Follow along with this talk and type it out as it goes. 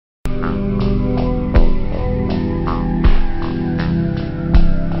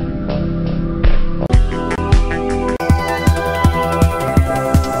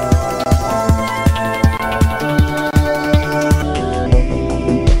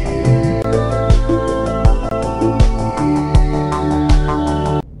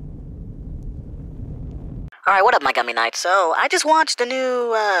my Gummy night. So, I just watched the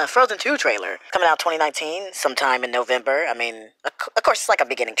new Frozen 2 trailer. Coming out 2019, sometime in November. I mean, of course, it's like a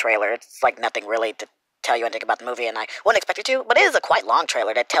beginning trailer. It's like nothing really to tell you anything about the movie, and I wouldn't expect you to, but it is a quite long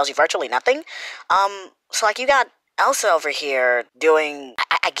trailer that tells you virtually nothing. So like you got Elsa over here doing,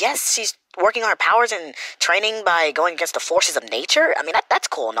 I guess she's working on her powers and training by going against the forces of nature. I mean, that's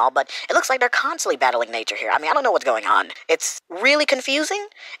cool and all, but it looks like they're constantly battling nature here. I mean, I don't know what's going on. It's really confusing.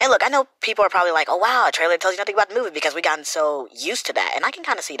 And look, I know people are probably like, oh wow, a trailer tells you nothing about the movie because we've gotten so used to that. And I can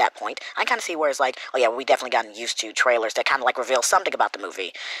kind of see that point. I kind of see where it's like, oh yeah, we definitely gotten used to trailers that kind of like reveal something about the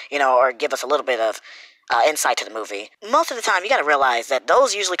movie, you know, or give us a little bit of insight to the movie. Most of the time, you gotta realize that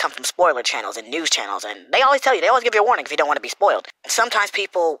those usually come from spoiler channels and news channels, and they always tell you, they always give you a warning if you don't want to be spoiled. Sometimes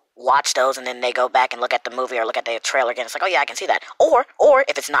people watch those and then they go back and look at the movie or look at the trailer again. It's like, oh yeah, I can see that. Or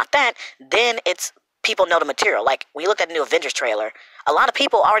if it's not that, then it's people know the material. Like, when you looked at the new Avengers trailer, a lot of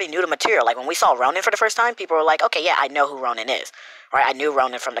people already knew the material. Like, when we saw Ronan for the first time, people were like, okay, yeah, I know who Ronan is. Right? I knew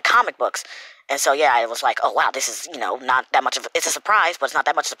Ronan from the comic books. And so, yeah, I was like, oh, wow, this is, you know, not that much of, it's a surprise, but it's not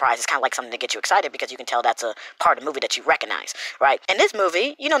that much surprise. It's kind of like something to get you excited because you can tell that's a part of the movie that you recognize, right? In this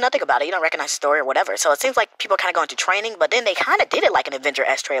movie, you know nothing about it. You don't recognize the story or whatever. So it seems like people are kind of going through training, but then they kind of did it like an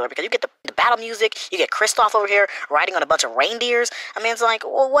Avenger-esque trailer because you get the battle music, you get Kristoff over here riding on a bunch of reindeers. I mean, it's like,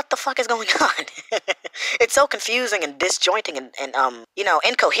 well, what the fuck is going on? It's so confusing and disjointing and you know,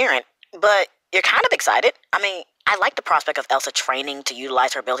 incoherent, but you're kind of excited. I mean, I like the prospect of Elsa training to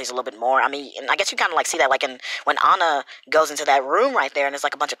utilize her abilities a little bit more. I mean, and I guess you kind of like see that like when Anna goes into that room right there and there's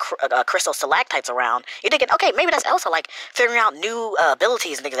like a bunch of crystal stalactites around. You're thinking, okay, maybe that's Elsa like figuring out new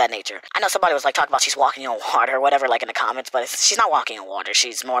abilities and things of that nature. I know somebody was like talking about she's walking on water or whatever like in the comments, but she's not walking on water.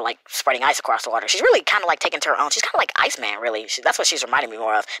 She's more like spreading ice across the water. She's really kind of like taking to her own. She's kind of like Iceman, really. That's what she's reminding me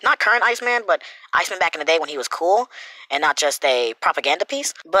more of. Not current Iceman, but Iceman back in the day when he was cool and not just a propaganda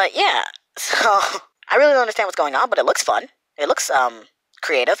piece. But yeah, so I really don't understand what's going on, but it looks fun. It looks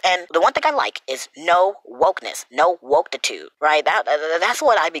creative, and the one thing I like is no wokeness, no woketitude, right? That's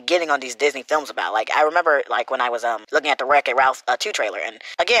what I be getting on these Disney films about. Like, I remember like when I was looking at the Wreck-It Ralph 2 trailer, and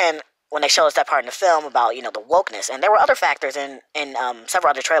again, when they showed us that part in the film about, you know, the wokeness, and there were other factors in several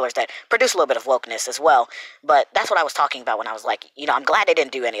other trailers that produce a little bit of wokeness as well, but that's what I was talking about when I was like, you know, I'm glad they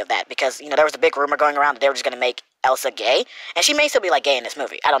didn't do any of that, because, you know, there was a big rumor going around that they were just going to make Elsa gay, and she may still be like gay in this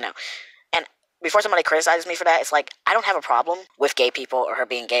movie, I don't know. Before somebody criticizes me for that, it's like, I don't have a problem with gay people or her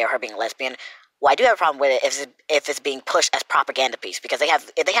being gay or her being lesbian. Well, I do have a problem with it if it's being pushed as propaganda piece, because they have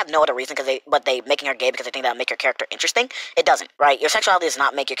no other reason but they making her gay because they think that'll make your character interesting. It doesn't, right? Your sexuality does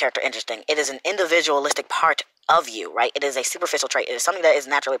not make your character interesting. It is an individualistic part of you, right? It is a superficial trait. It is something that is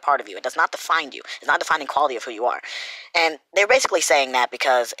naturally part of you. It does not define you. It's not a defining quality of who you are. And they're basically saying that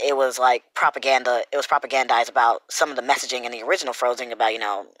because it was like propaganda. It was propagandized about some of the messaging in the original Frozen about, you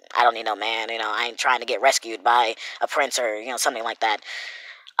know, I don't need no man, you know, I ain't trying to get rescued by a prince or, you know, something like that.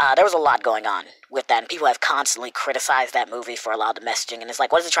 There was a lot going on with that, and people have constantly criticized that movie for a lot of the messaging, and it's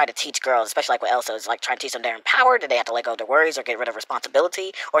like, what does it try to teach girls, especially like with Elsa? Is it like trying to teach them they're empowered? Do they have to let go of their worries or get rid of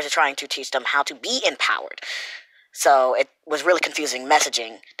responsibility? Or is it trying to teach them how to be empowered? So it was really confusing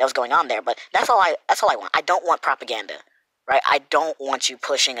messaging that was going on there, but that's all I want. I don't want propaganda, right? I don't want you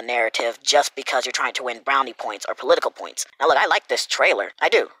pushing a narrative just because you're trying to win brownie points or political points. Now look, I like this trailer. I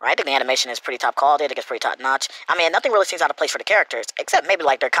do, right? I think the animation is pretty top quality. I think it's pretty top notch. I mean, nothing really seems out of place for the characters, except maybe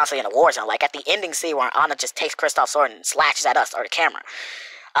like they're constantly in a war zone. Like at the ending scene where Anna just takes Kristoff's sword and slashes at us or the camera.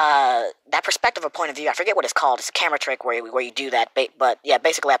 That perspective or point of view, I forget what it's called. It's a camera trick where you do that, but yeah,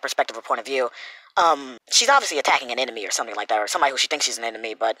 basically that perspective or point of view. She's obviously attacking an enemy or something like that, or somebody who she thinks she's an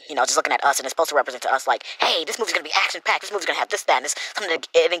enemy, but, you know, just looking at us, and it's supposed to represent to us, like, hey, this movie's gonna be action-packed, this movie's gonna have this, that, and this, something that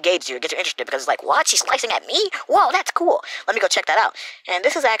it engages you, it gets you interested, because it's like, what, she's slicing at me? Whoa, that's cool, let me go check that out. And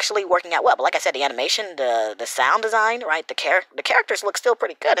this is actually working out well, but like I said, the animation, the sound design, right, the characters look still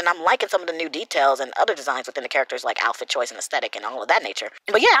pretty good, and I'm liking some of the new details and other designs within the characters, like outfit choice and aesthetic and all of that nature.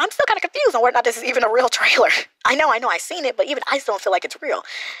 But yeah, I'm still kind of confused on whether or not this is even a real trailer. I know, I've seen it, but even I still don't feel like it's real.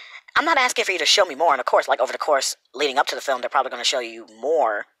 I'm not asking for you to show me more, and of course, like over the course leading up to the film, they're probably going to show you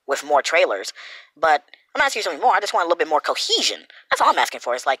more with more trailers, but I'm not asking you to show me more. I just want a little bit more cohesion. That's all I'm asking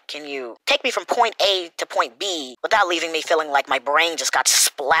for. It's like, can you take me from point A to point B without leaving me feeling like my brain just got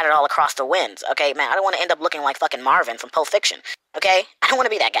splattered all across the winds, okay? Man, I don't want to end up looking like fucking Marvin from Pulp Fiction, okay? I don't want to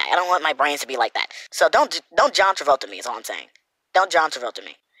be that guy. I don't want my brains to be like that. So don't John Travolta me is all I'm saying. Don't John Travolta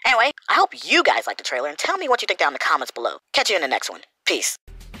me. Anyway, I hope you guys like the trailer, and tell me what you think down in the comments below. Catch you in the next one. Peace.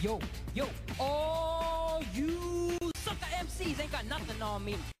 Yo, all you sucker MCs ain't got nothing on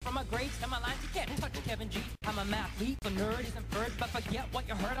me. From my grades to my lines, you can't touch Kevin G. I'm a mathlete, the nerd isn't first, but forget what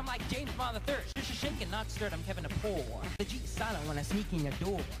you heard. I'm like James Bond the Third, shaking, not stirred. I'm Kevin the Poor. The G is silent when I sneak in your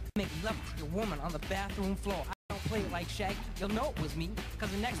door. Make love to your woman on the bathroom floor. I don't play it like Shaggy, you'll know it was me.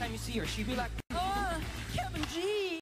 Cause the next time you see her, she'll be like,